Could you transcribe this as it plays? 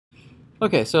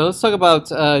Okay, so let's talk about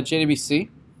jdbc.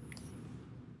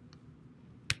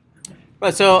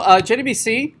 Right, so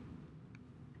jdbc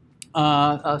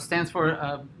stands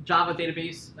for Java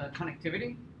Database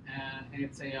Connectivity, and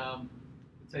it's a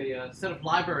set of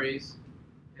libraries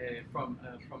from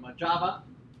Java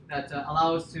that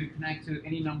allow us to connect to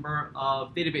any number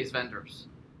of database vendors.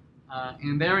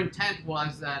 And their intent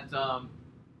was that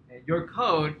your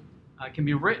code can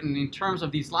be written in terms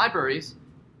of these libraries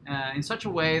in such a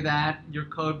way that your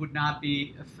code would not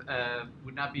be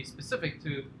specific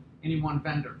to any one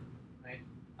vendor. Right?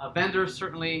 Vendors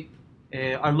certainly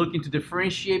are looking to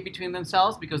differentiate between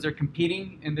themselves because they're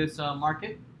competing in this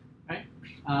market, right?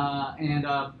 And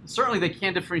certainly they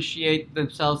can't differentiate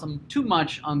themselves too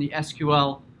much on the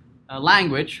SQL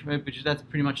language, right? That's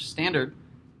pretty much standard.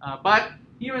 But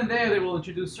here and there, they will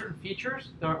introduce certain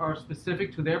features that are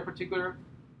specific to their particular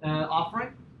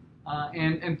offering,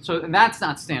 and that's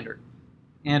not standard.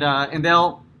 And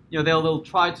they'll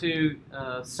try to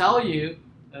sell you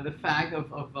the fact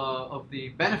of the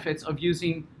benefits of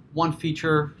using one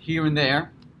feature here and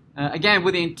there, again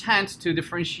with the intent to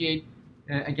differentiate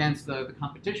against the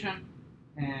competition.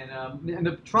 And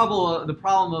the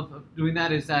problem of doing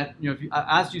that is that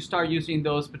as you start using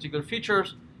those particular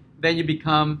features, then you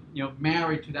become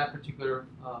married to that particular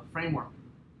framework,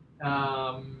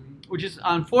 which is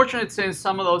unfortunate since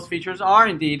some of those features are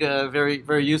indeed very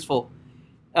very useful.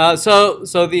 So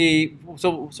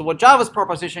what Java's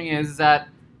proposition is that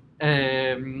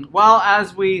well,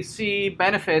 as we see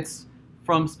benefits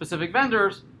from specific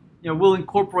vendors, we'll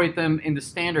incorporate them in the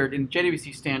standard, in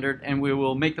JDBC standard, and we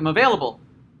will make them available,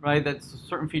 right? That's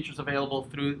certain features available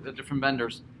through the different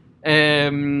vendors.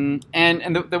 And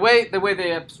the way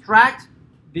they abstract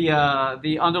the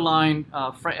underlying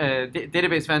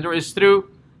database vendor is through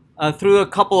a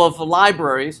couple of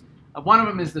libraries. One of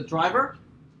them is the driver,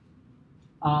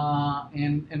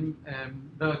 and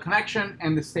the connection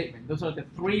and the statement. Those are the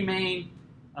three main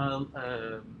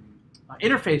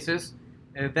interfaces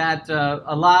that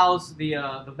allows the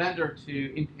vendor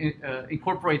to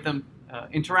incorporate them,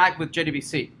 interact with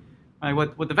JDBC. Right?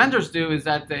 What the vendors do is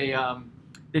that they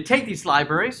take these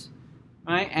libraries,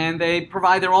 right, and they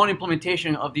provide their own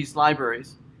implementation of these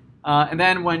libraries. And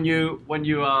then when you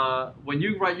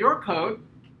write your code,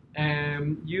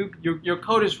 your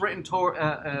code is written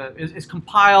is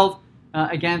compiled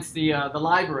against the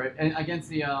library and against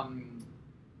the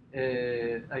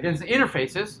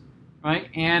interfaces, right?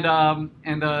 And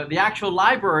the actual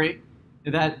library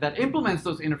that implements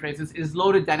those interfaces is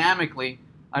loaded dynamically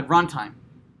at runtime,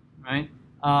 right?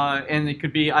 And it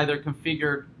could be either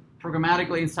configured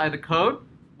programmatically inside the code,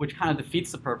 which kind of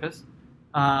defeats the purpose,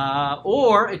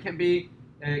 or it can be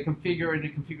configured in a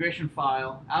configuration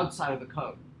file outside of the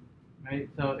code. Right?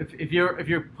 So if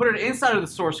you put it inside of the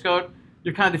source code,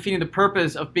 you're kind of defeating the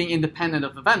purpose of being independent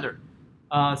of the vendor,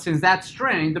 since that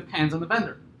string depends on the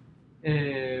vendor.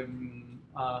 And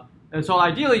so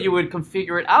ideally, you would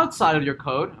configure it outside of your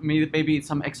code. I mean, maybe it's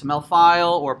some XML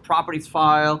file or properties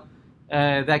file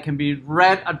that can be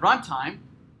read at runtime,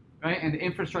 right? And the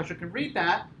infrastructure can read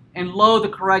that and load the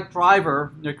correct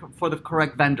driver for the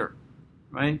correct vendor,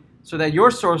 right? So that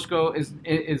your source code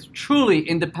is truly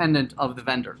independent of the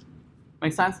vendor.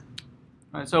 Make sense?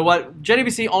 Right, so what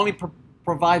JDBC only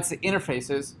provides the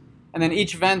interfaces, and then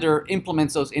each vendor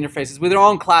implements those interfaces with their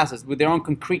own classes, with their own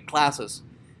concrete classes.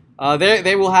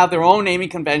 They will have their own naming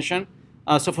convention.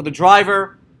 So for the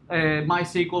driver,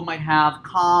 MySQL might have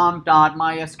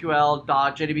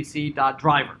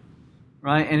com.mysql.jdbc.driver,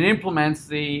 right? And it implements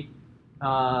the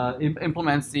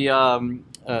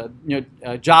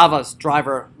Java's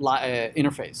driver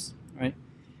interface, right?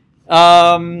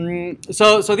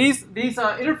 So these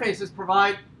interfaces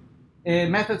provide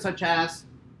methods such as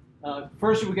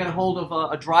first we get a hold of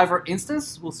a driver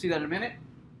instance. We'll see that in a minute.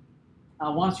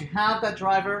 Once you have that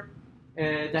driver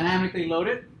dynamically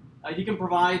loaded, you can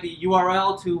provide the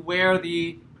URL to where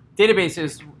the database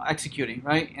is executing,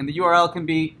 right? And the URL can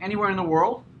be anywhere in the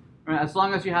world, right? As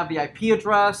long as you have the IP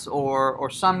address or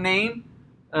some name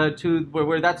to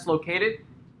where that's located,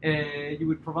 you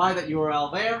would provide that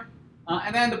URL there.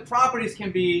 And then the properties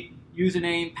can be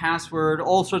username, password,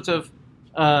 all sorts of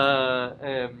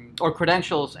or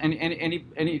credentials, and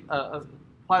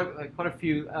quite a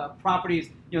few properties.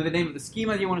 The name of the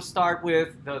schema you want to start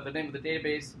with, the name of the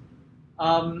database,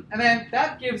 and then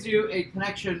that gives you a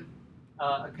connection,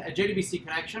 a JDBC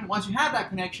connection. Once you have that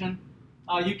connection,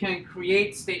 you can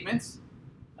create statements,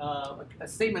 a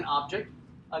statement object.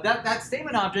 That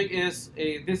statement object is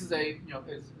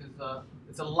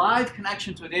it's a live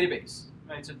connection to a database.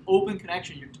 Right? It's an open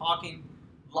connection. You're talking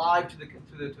live to a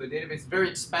database. Very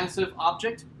expensive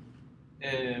object.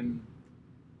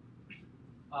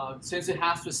 since it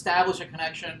has to establish a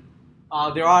connection,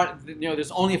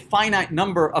 there's only a finite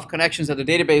number of connections that the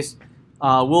database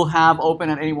will have open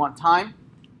at any one time.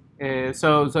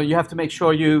 So you have to make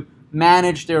sure you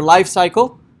manage their life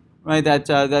cycle, right? That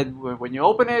when you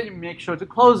open it, you make sure to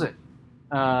close it.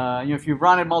 If you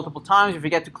run it multiple times, if you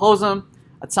get to close them,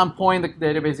 at some point the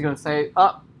database is going to say,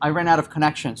 "Oh, I ran out of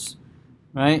connections,"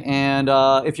 right? And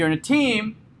if you're in a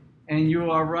team and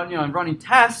you are running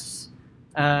tests,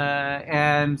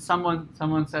 and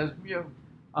someone says,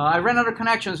 "I ran out of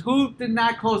connections. Who did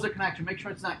not close the connection?" Make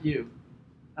sure it's not you.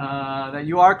 That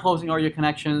you are closing all your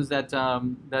connections. That's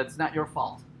not your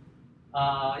fault.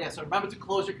 So remember to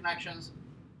close your connections.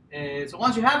 So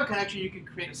once you have a connection, you can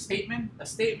create a statement. A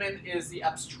statement is the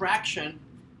abstraction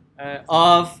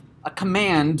of a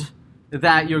command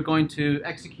that you're going to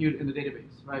execute in the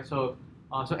database, right? So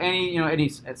any a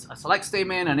select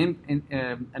statement, an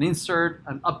insert,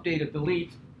 an update, a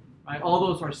delete, right? All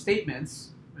those are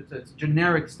statements. It's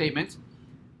generic statements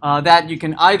that you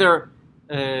can either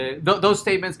those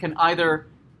statements can either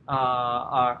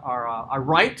are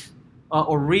write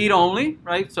or read only,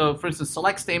 right? So, for instance,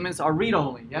 select statements are read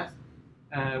only, yes,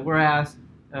 whereas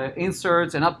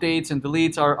inserts and updates and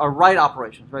deletes are write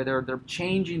operations, right? They're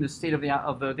changing the state of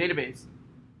the database.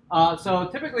 So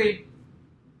typically,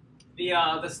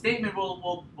 the statement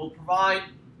will provide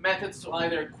methods to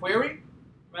either query,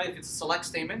 right? If it's a select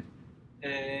statement,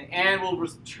 and will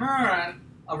return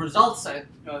a result set,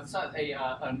 a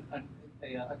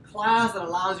class that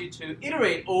allows you to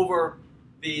iterate over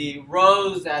the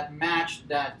rows that match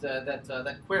that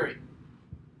query,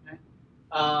 okay?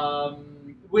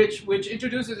 Which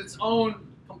introduces its own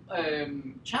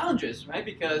challenges, right?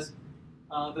 Because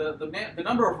the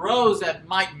number of rows that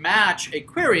might match a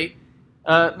query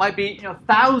might be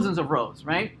thousands of rows,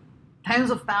 right?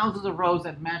 Tens of thousands of rows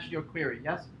that match your query.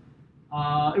 Yes,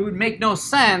 it would make no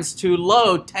sense to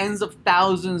load tens of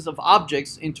thousands of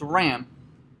objects into RAM,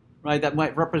 right? That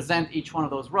might represent each one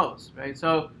of those rows, right?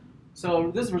 So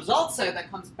this result set that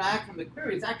comes back from the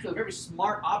query is actually a very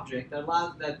smart object that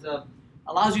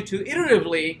allows you to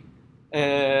iteratively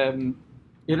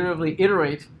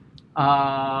iterate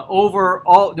over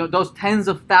all those tens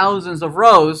of thousands of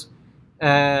rows,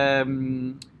 as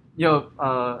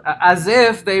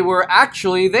if they were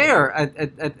actually there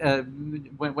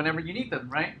whenever you need them,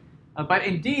 right? But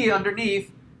indeed,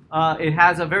 underneath, it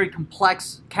has a very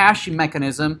complex caching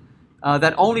mechanism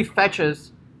that only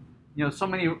fetches so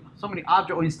many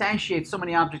objects, or instantiates so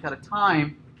many objects at a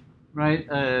time, right?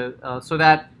 So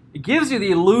that it gives you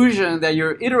the illusion that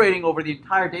you're iterating over the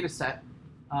entire data set,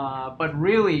 but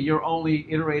really you're only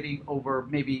iterating over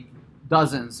maybe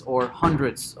dozens or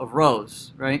hundreds of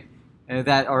rows, right?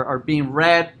 That are being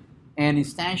read and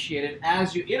instantiated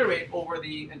as you iterate over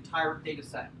the entire data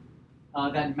set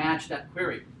that match that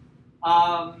query.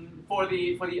 For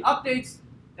the updates,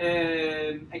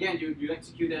 again, you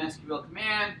execute an SQL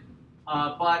command,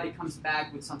 but it comes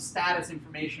back with some status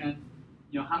information,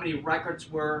 how many records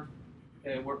were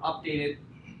updated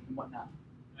and whatnot.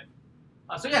 Right?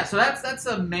 So that's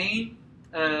a main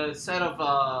set of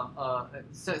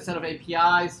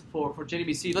APIs for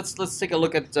jdbc. Let's take a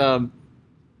look at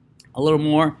a little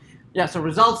more. Yeah. So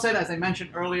result set, as I mentioned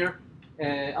earlier,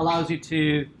 allows you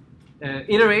to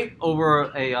iterate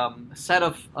over a set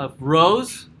of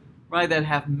rows, right, that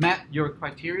have met your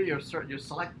criteria, your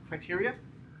select criteria.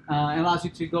 It allows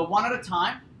you to go one at a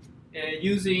time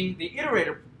using the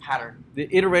iterator pattern, the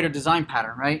iterator design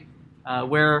pattern, right?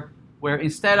 Where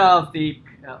instead of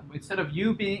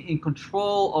you being in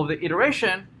control of the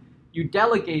iteration, you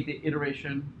delegate the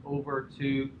iteration over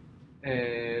to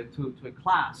a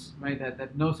class, right?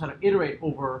 That knows how to iterate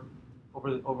over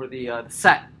the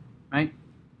set, right?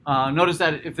 Notice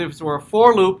that if this were a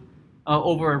for loop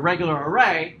over a regular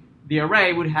array, the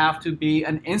array would have to be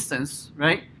an instance,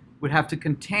 right? Would have to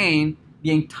contain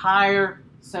the entire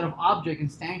set of objects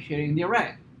instantiated in the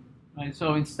array, right?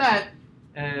 So instead,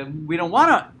 we don't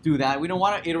want to do that. We don't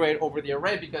want to iterate over the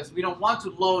array because we don't want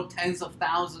to load tens of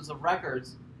thousands of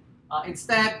records.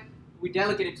 Instead, we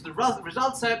delegate it to the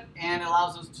result set, and it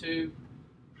allows us to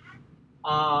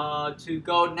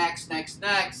go next,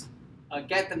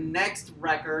 get the next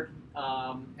record,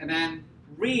 and then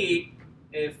read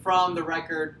from the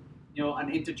record, an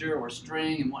integer or a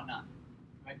string and whatnot.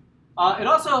 Right? It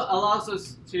also allows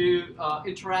us to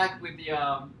interact with the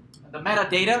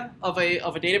metadata of a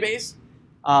database.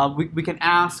 We can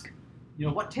ask,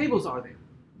 what tables are there,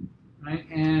 right?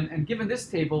 And given this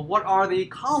table, what are the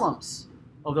columns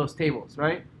of those tables,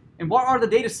 right? And what are the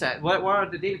data set? What are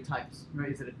the data types?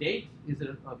 Right? Is it a date? Is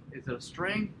it a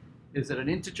string? Is it an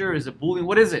integer? Is it Boolean?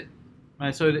 What is it?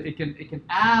 right? So it can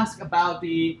ask about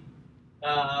the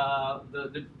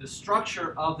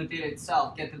structure of the data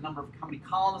itself, get the number of how many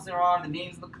columns there are, the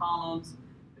names of the columns,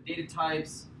 the data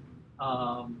types.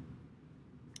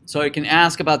 So it can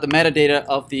ask about the metadata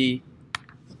of the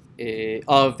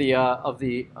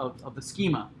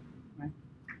schema. Right?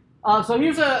 So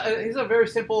here's a very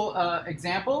simple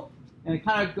example, and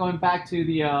kind of going back to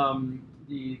the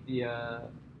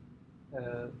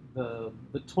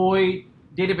toy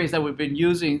database that we've been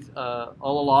using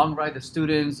all along, right? The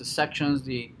students, the sections,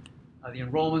 the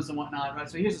enrollments and whatnot, right?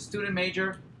 So here's a student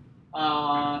major,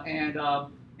 and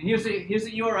here's the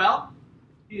URL.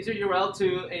 Here's a URL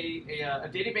to a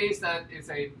database that is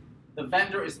the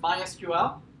vendor is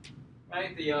MySQL,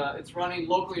 right? It's running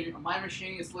locally on my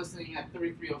machine. It's listening at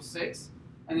 3306,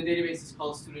 and the database is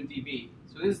called StudentDB.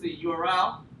 So this is the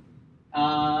URL,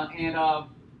 and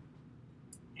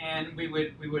we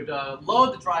would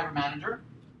load the driver manager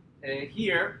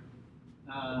here.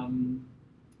 I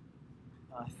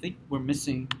think we're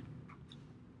missing.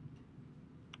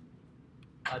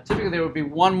 Typically, there would be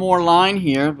one more line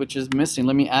here, which is missing.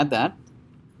 Let me add that.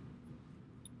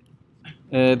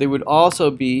 They would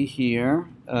also be here.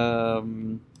 Let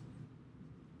me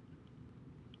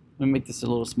make this a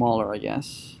little smaller, I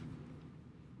guess.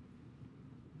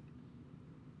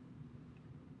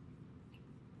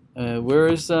 Where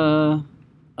is oh,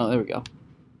 there we go.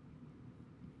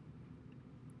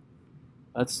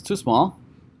 That's too small.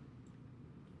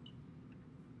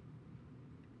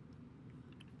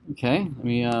 Okay, let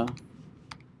me there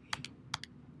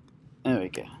we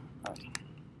go. All right.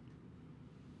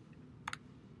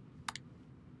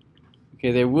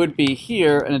 Okay, there would be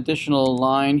here an additional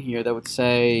line here that would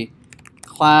say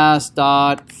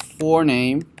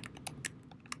class.forName.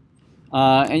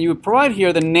 And you would provide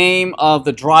here the name of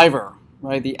the driver,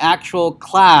 right? The actual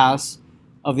class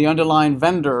of the underlying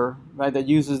vendor, right? That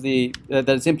uses that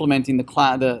is implementing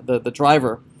the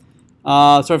driver.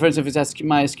 So for instance, if it's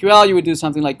MySQL, you would do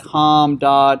something like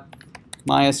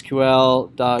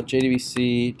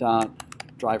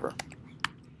com.mysql.jdbc.driver.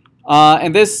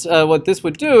 And this, what this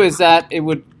would do is that it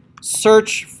would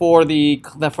search for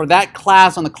that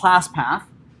class on the class path,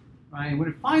 right? And when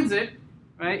it finds it,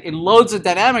 right, it loads it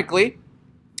dynamically,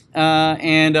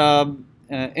 and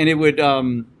it would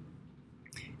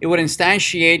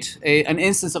instantiate an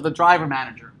instance of the driver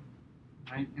manager.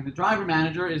 Right? And the driver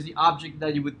manager is the object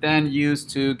that you would then use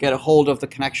to get a hold of the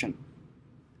connection.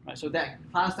 Right? So that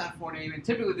class.forName, and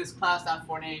typically this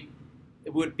class.forName,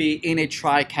 it would be in a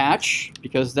try catch,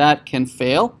 because that can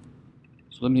fail.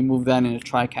 So let me move that in a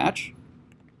try catch.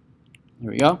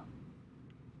 Here we go.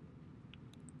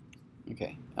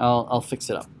 Okay, I'll fix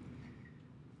it up.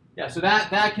 Yeah, so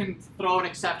that can throw an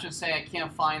exception, say I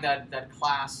can't find that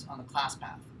class on the class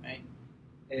path, right?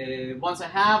 Once I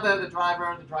have the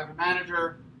driver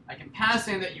manager, I can pass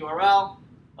in that URL,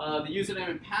 the username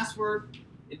and password.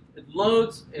 It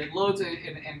loads, and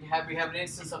we have an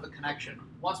instance of the connection.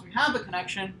 Once we have the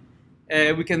connection,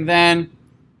 we can then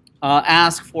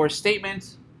ask for a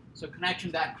statement. So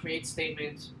connection.create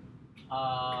statement.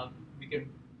 We can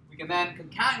then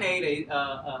concatenate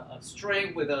a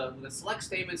string with a select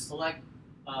statement. Select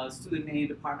student name,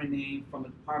 department name from a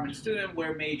department student,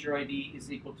 where major ID is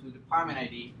equal to department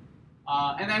ID.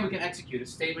 And then we can execute a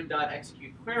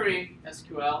statement.execute query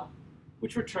SQL,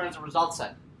 which returns a result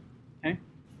set. Okay.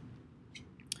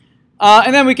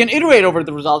 And then we can iterate over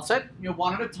the result set,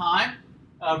 one at a time.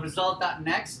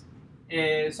 Result.next.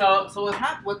 So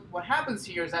what happens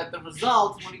here is that the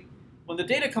result, when the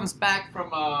data comes back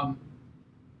from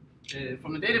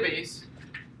the database,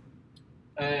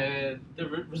 the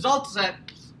result set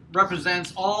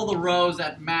represents all the rows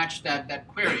that match that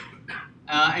query.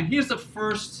 And here's the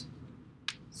first,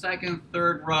 second,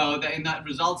 third row in that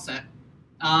result set.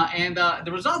 And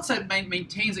the result set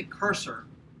maintains a cursor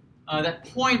that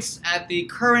points at the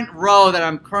current row that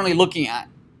I'm currently looking at.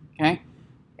 Okay,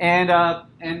 and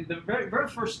the very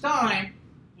first time,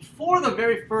 before the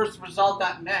very first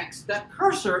result.next, that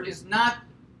cursor is not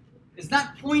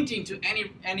pointing to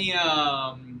any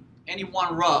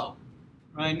one row,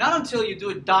 right? Not until you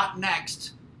do a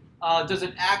 .next does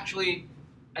it actually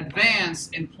advance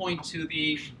and point to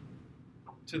the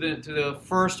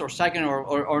first or second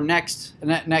or next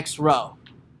row.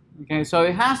 Okay, so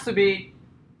it has to be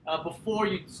before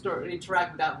you start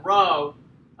interact with that row.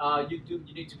 You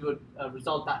need to do a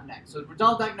result.next. So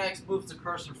result.next moves the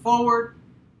cursor forward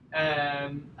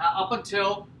up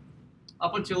until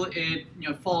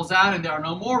it falls out and there are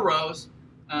no more rows,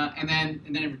 and then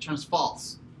it returns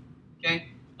false. Okay,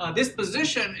 this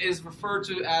position is referred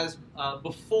to as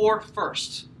before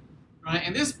first, right?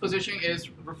 And this position is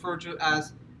referred to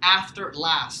as after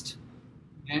last.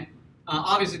 Okay,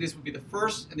 obviously this would be the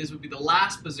first and this would be the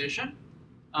last position,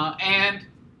 and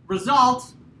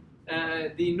result.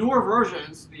 The newer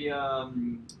versions, the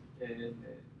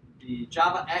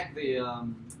Java X,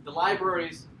 the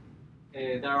libraries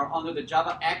that are under the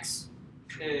Java X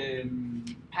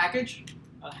package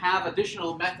have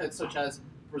additional methods such as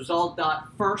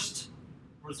result.first,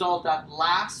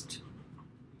 result.last,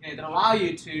 okay, that allow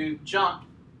you to jump,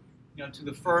 to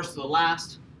the first, to the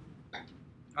last.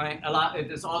 Right?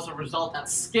 There's also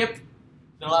result.skip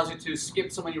that allows you to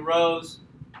skip so many rows.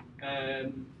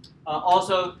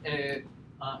 Also,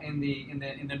 in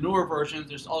the newer versions,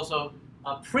 there's also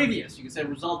previous. You can say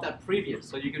result.previous,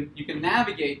 so you can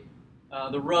navigate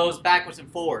the rows backwards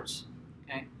and forwards.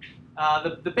 Okay,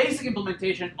 the basic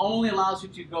implementation only allows you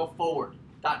to go forward.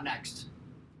 .next,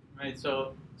 right?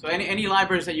 So any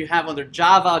libraries that you have under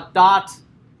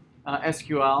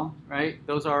Java.SQL, right?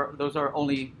 Those are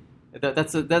only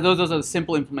those are the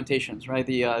simple implementations, right?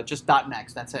 The just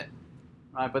 .next, that's it,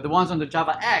 right? But the ones under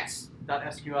Java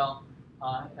X.SQL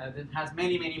it has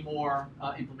many more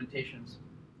implementations,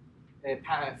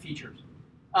 features.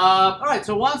 All right,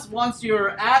 so once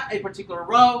you're at a particular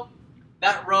row,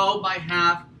 that row might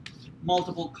have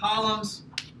multiple columns,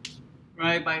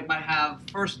 right? Might have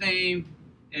first name,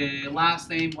 last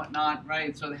name, whatnot,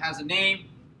 right? So it has a name,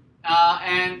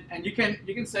 and you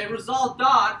can say result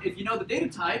dot, if you know the data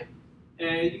type,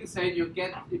 you can say you'll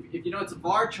get, if you know it's a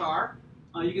varchar,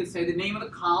 you can say the name of the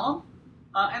column,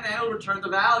 and then it'll return the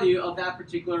value of that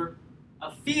particular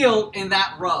field in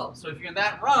that row. So if you're in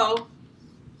that row,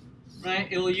 right,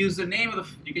 it'll use the name of the,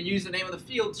 you can use the name of the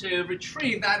field to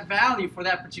retrieve that value for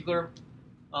that particular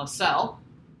cell.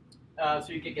 So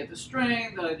you can get the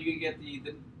string, you can get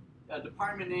the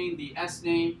department name, the S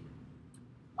name,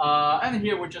 and then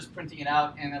here we're just printing it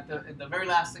out. And at the very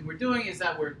last thing we're doing is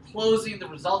that we're closing the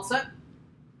result set.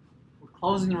 We're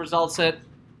closing the result set,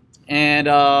 and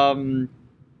a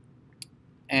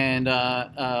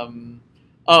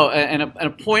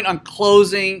point on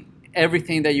closing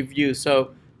everything that you've used.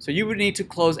 So you would need to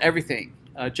close everything.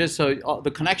 Just so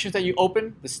the connections that you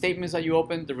open, the statements that you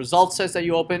open, the result sets that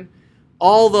you open,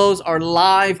 all those are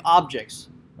live objects,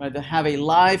 right, that have a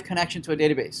live connection to a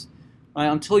database. Right?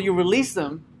 Until you release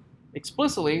them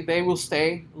explicitly, they will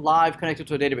stay live connected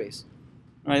to a database.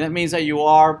 Right? That means that you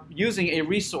are using a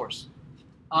resource.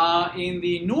 In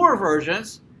the newer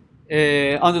versions,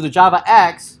 under the Java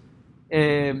X,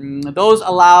 those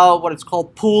allow what it's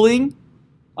called pooling,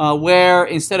 where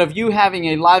instead of you having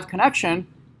a live connection,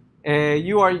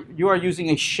 you are using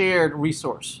a shared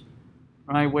resource,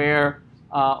 right? Where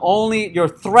only your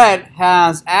thread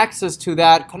has access to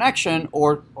that connection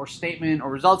or statement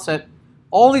or result set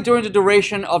only during the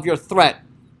duration of your thread.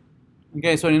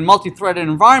 Okay, so in a multi-threaded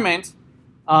environment,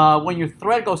 when your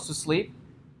thread goes to sleep,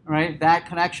 right, that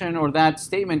connection or that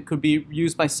statement could be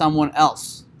used by someone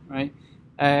else, right?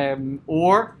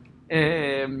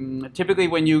 Typically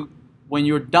when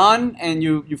you're done and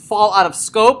you fall out of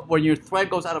scope, when your thread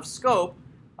goes out of scope,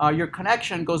 your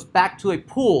connection goes back to a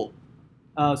pool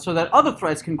so that other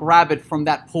threads can grab it from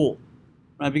that pool,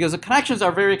 right? Because the connections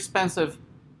are very expensive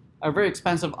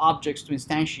objects to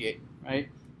instantiate, right?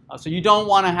 So you don't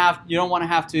want to have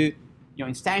to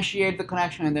instantiate the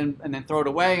connection and then throw it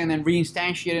away and then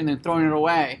reinstantiate it and then throwing it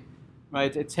away,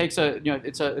 right? It takes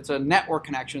it's a network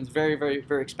connection. It's very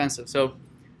expensive. So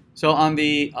on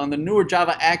the newer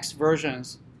Java X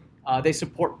versions, they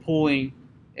support pooling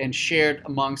and shared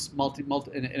amongst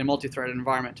in a multi-threaded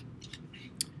environment.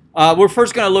 We're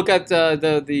first going to look at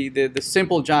the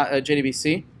simple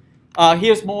JDBC.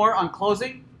 Here's more on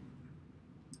closing.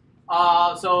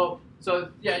 So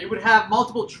yeah, you would have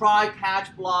multiple try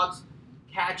catch blocks,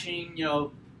 catching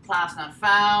class not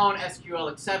found, SQL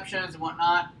exceptions and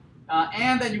whatnot,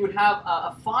 and then you would have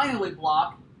a finally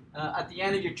block at the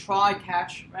end of your try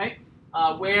catch, right,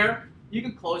 where you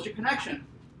can close your connection.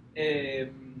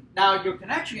 Now your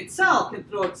connection itself can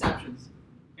throw exceptions,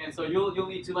 and so you'll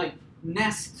need to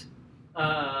nest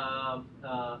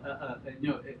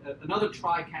another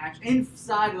try catch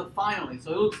inside of the finally.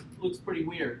 So it looks pretty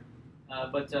weird,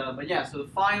 but yeah. So the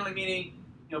finally meaning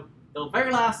the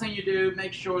very last thing you do,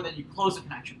 make sure that you close the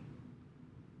connection.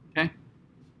 Okay.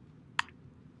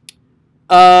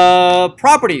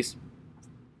 Properties.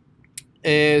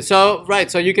 So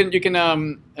you can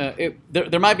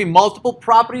there might be multiple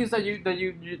properties that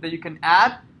you can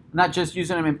add, not just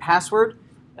using them in password.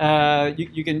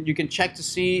 You can check to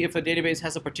see if a database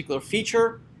has a particular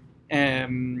feature.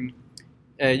 You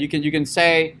can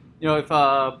say if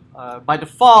by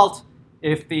default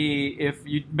if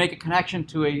you make a connection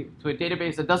to a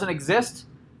database that doesn't exist,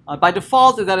 by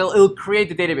default is that it'll create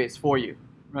the database for you,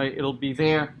 right? It'll be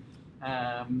there,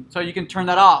 so you can turn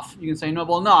that off. You can say no,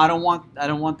 well, no, I don't want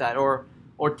that. Or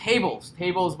tables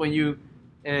when you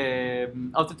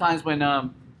oftentimes when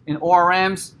in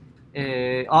ORMs,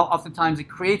 oftentimes it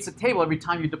creates a table every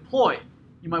time you deploy.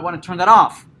 You might want to turn that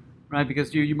off, right?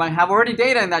 Because you might have already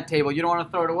data in that table. You don't want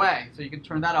to throw it away, so you can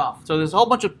turn that off. So there's a whole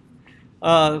bunch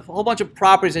of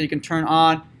properties that you can turn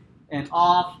on and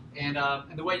off, and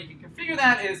the way you can configure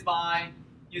that is by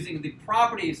using the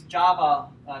properties Java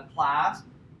class.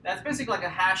 That's basically like a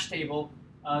hash table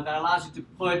that allows you to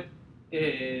put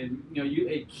a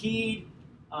keyed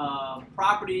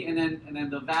property and then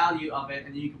the value of it,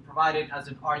 and you can provide it as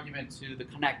an argument to the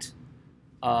connect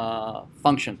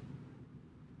function.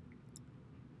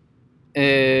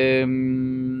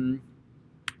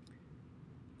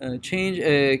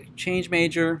 Change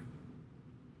major.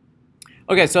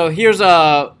 Okay, so here's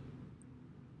a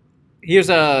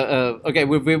okay.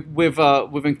 We've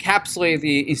encapsulated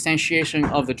the instantiation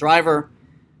of the driver.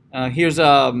 Here's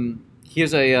an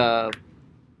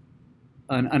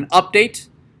update,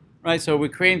 right? So we're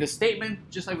creating the statement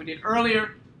just like we did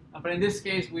earlier, but in this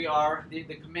case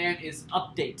the command is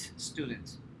update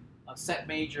student, set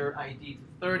major ID to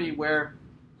 30, where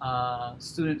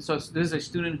student. So this is a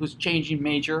student who's changing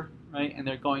major, right? And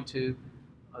they're going to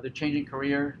they're changing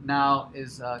career now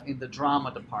is in the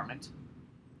drama department.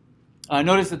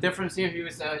 Notice the difference here. He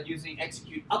was using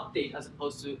execute update as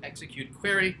opposed to execute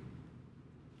query.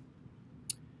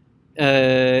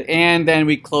 And then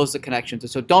we close the connection.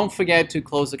 So don't forget to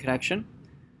close the connection.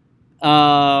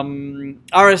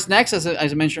 RS Next, as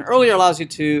I mentioned earlier, allows you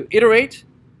to iterate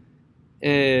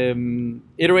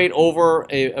over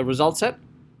a result set.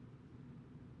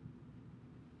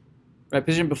 Right,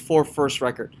 position before first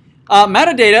record.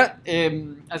 Metadata,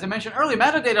 as I mentioned earlier,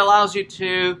 metadata allows you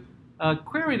to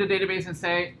query the database and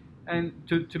say, and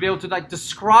to be able to like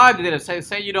describe the data.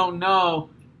 Say you don't know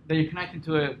that you're connecting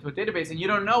to a database, and you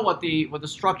don't know what the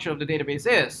structure of the database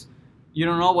is. You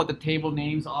don't know what the table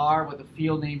names are, what the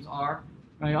field names are.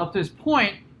 Right? Up to this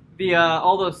point,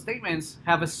 all those statements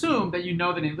have assumed that you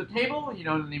know the name of the table, you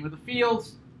know the name of the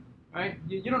fields. Right?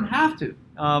 You don't have to.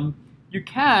 You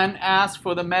can ask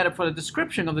for the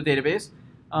description of the database,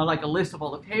 like a list of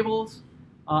all the tables,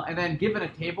 and then given a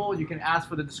table, you can ask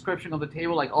for the description of the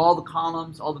table, like all the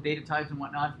columns, all the data types and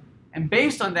whatnot. And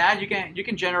based on that, you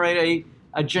can generate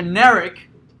a generic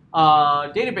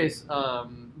database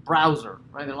browser,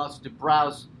 right? That allows you to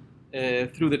browse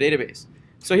through the database.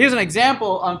 So here's an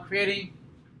example on creating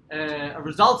a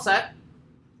result set.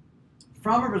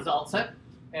 From a result set,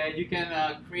 you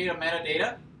can create a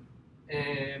metadata,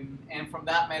 and from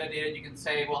that metadata, you can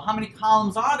say, well, how many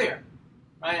columns are there?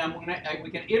 Right? We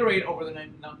can iterate over the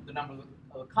number of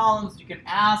the columns. You can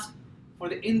ask for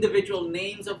the individual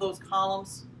names of those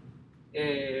columns.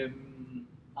 And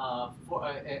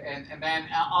then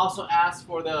also ask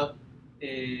for the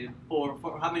for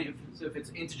how many, so if it's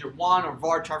integer 1 or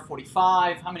varchar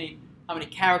 45, how many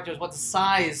characters, what's the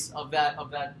size of that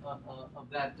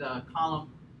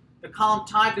column. The column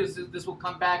type this will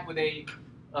come back with an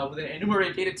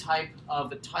enumerated data type of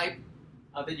the type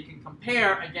that you can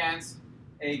compare against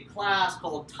a class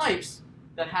called types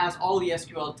that has all the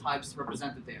SQL types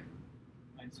represented there.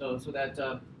 Right? So that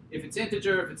if it's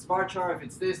integer, if it's varchar, if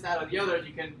it's this, that, or the other,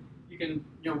 you can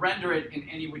render it in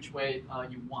any which way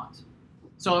you want.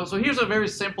 So here's a very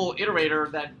simple iterator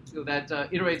that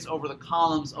iterates over the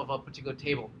columns of a particular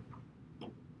table.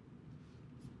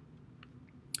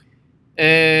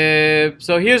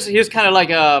 So here's kind of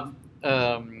like a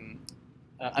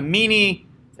mini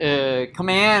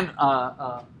command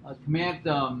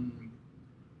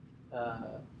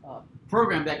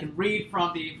program that can read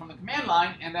from the command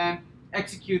line and then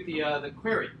execute the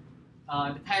query.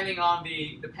 Depending on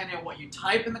what you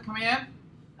type in the command,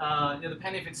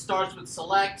 depending if it starts with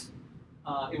select,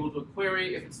 it will do a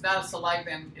query. If it's not a select,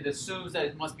 then it assumes that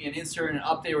it must be an insert, an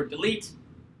update, or delete.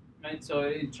 Right? So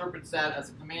it interprets that as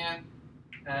a command.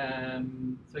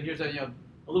 So here's a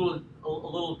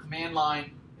little command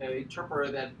line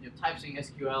interpreter that types in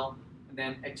SQL and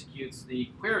then executes the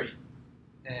query.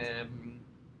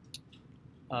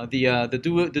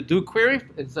 The do query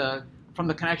is from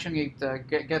the connection,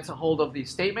 it gets a hold of the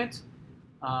statement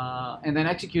and then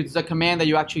executes the command that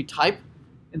you actually type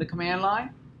in the command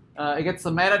line. It gets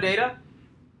the metadata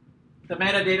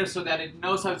so that it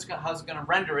knows how it's going to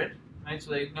render it, right?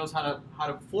 So that it knows how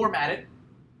to format it,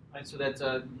 right? So that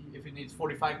if it needs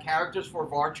 45 characters for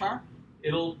varchar,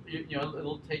 it'll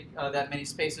take that many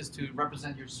spaces to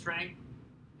represent your string,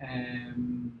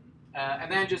 and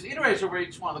then just iterates over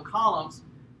each one of the columns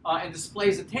and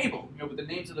displays a table, with the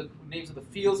names of the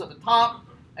fields at the top,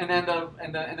 and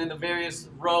then the various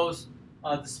rows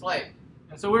displayed.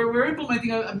 And so we're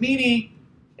implementing a mini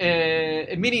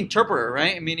interpreter,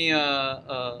 right? A mini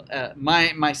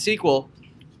MySQL.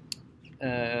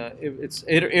 It's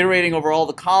iterating over all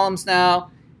the columns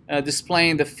now,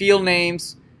 displaying the field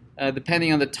names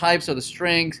depending on the types of the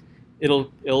strings.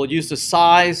 It'll use the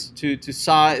size to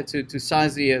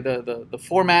size the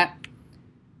format,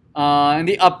 and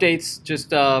the updates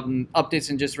updates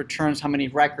and just returns how many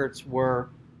records were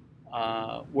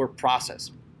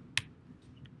processed.